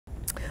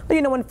But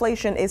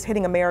inflation is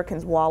hitting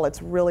Americans'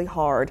 wallets really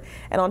hard.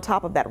 And on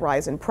top of that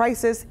rise in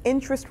prices,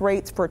 interest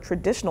rates for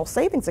traditional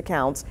savings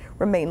accounts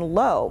remain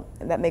low,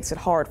 and that makes it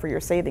hard for your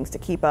savings to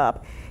keep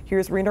up.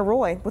 Here's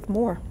Reena with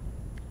more.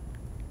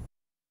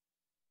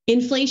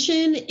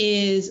 Inflation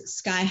is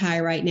sky high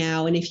right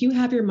now, and if you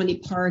have your money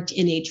parked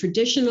in a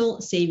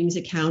traditional savings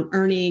account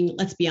earning,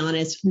 let's be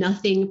honest,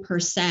 nothing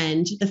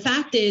percent, the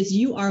fact is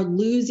you are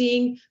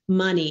losing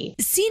money.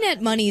 CNET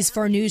Money's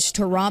Farnoosh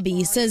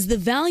Torabi says the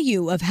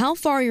value of how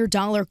far your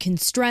dollar can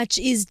stretch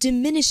is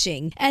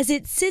diminishing as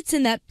it sits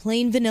in that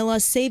plain vanilla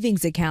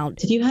savings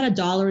account. If you had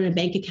 $1 in a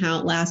bank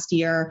account last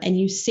year and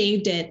you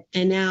saved it,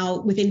 and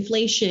now with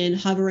inflation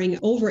hovering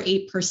over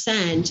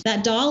 8%,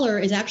 that dollar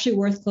is actually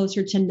worth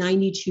closer to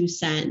 92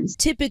 cents.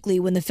 Typically,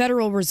 when the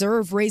Federal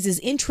Reserve raises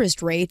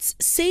interest rates,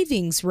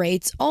 savings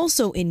rates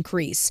also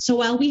increase. So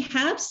while we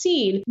have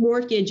seen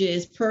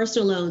mortgages,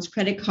 personal loans,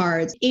 credit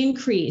cards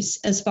increase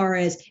as far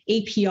as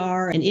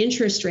APR and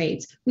interest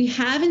rates, we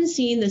haven't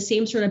seen the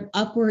same sort of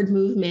upward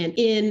movement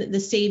in the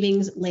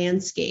savings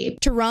landscape.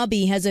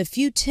 Torabi has a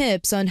few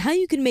tips on how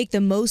you can make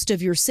the most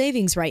of your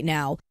savings right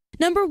now.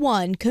 Number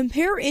one,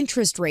 compare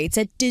interest rates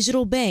at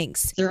digital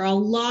banks. There are a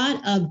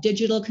lot of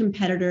digital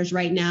competitors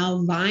right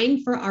now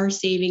vying for our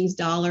savings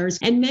dollars,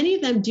 and many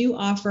of them do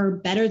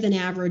offer better than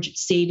average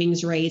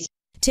savings rates.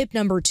 Tip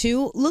number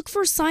two, look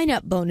for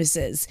sign-up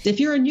bonuses. If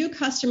you're a new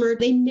customer,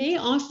 they may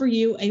offer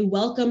you a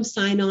welcome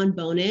sign-on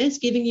bonus,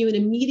 giving you an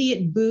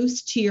immediate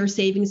boost to your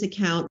savings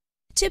account.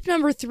 Tip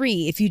number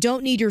three, if you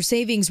don't need your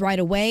savings right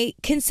away,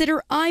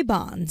 consider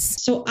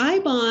I-bonds. So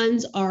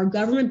I-bonds are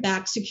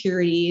government-backed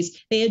securities.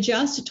 They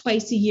adjust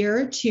twice a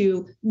year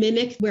to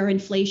mimic where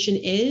inflation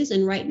is.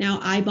 And right now,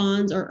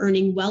 I-bonds are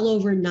earning well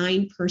over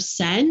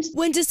 9%.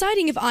 When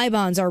deciding if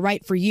I-bonds are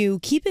right for you,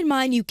 keep in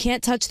mind you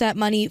can't touch that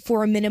money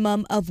for a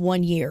minimum of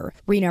 1 year.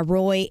 Reena,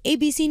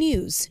 ABC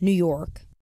News, New York.